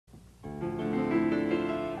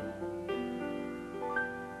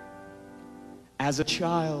As a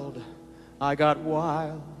child, I got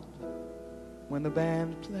wild when the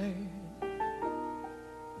band played.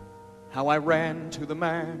 How I ran to the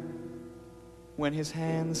man when his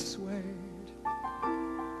hands swayed.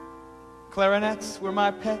 Clarinets were my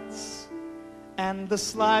pets, and the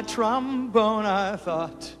slide trombone I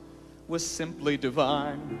thought was simply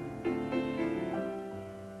divine.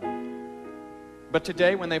 But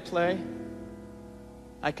today when they play,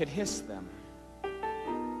 I could hiss them.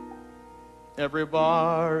 Every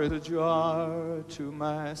bar is a jar to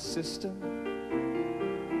my system.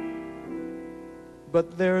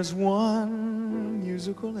 But there's one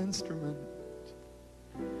musical instrument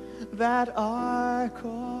that I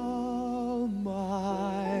call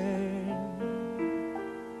mine.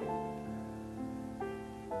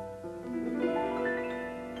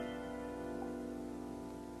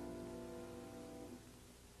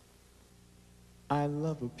 I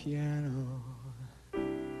love a piano.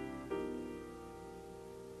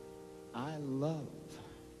 I love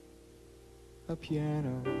a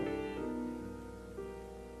piano.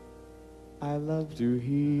 I love to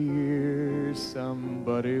hear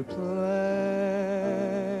somebody play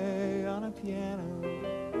on a piano,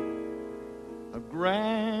 a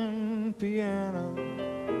grand piano.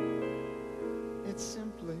 It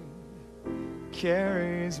simply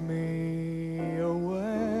carries me away.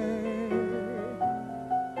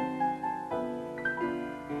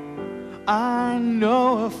 I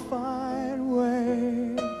know a fine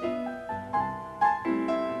way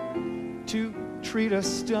to treat a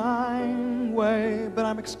Steinway, but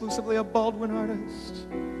I'm exclusively a Baldwin artist.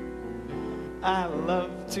 I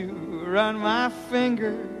love to run my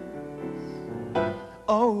fingers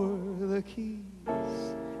over the keys,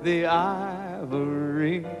 the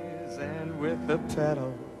ivories, and with the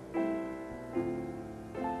pedal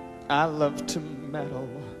I love to meddle.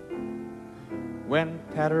 When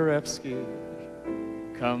Paderewski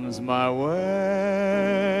comes my way,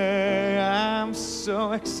 I'm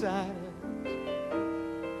so excited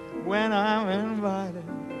when I'm invited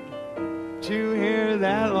to hear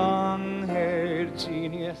that long-haired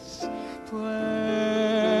genius play.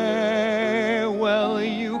 Well,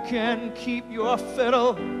 you can keep your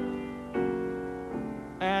fiddle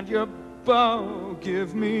and your bow.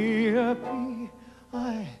 Give me a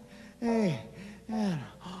P-I-A-N-O.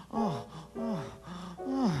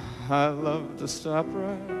 I love to stop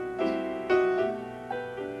right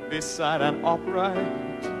beside an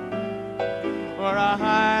upright or a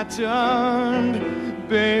high-toned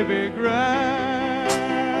baby grand.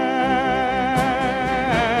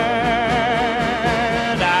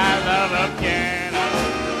 I love a piano.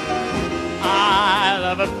 I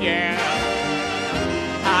love a piano.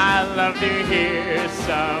 I love to hear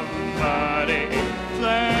somebody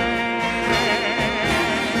play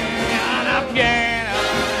on a piano,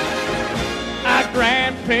 a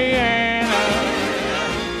grand piano.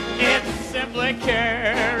 It simply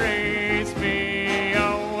carries me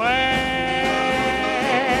away.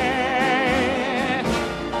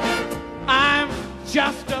 I'm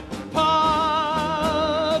just a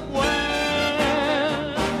pug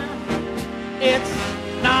when it's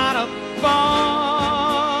not a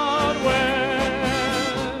bald when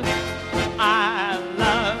I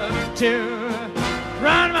love to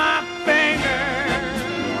run my fingers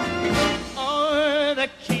over the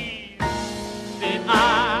keys, the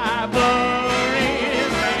ivories,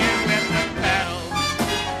 and with the pedals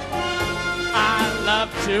I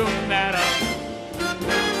love to meddle.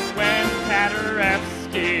 When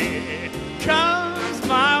Paderewski comes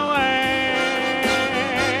my way,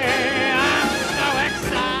 I'm so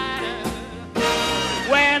excited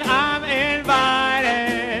when I'm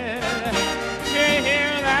invited to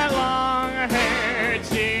hear that long-haired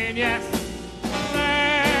genius play.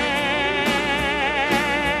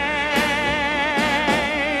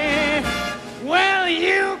 Well,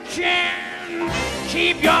 you can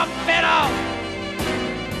keep your fiddle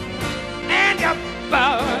and your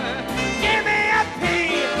bow.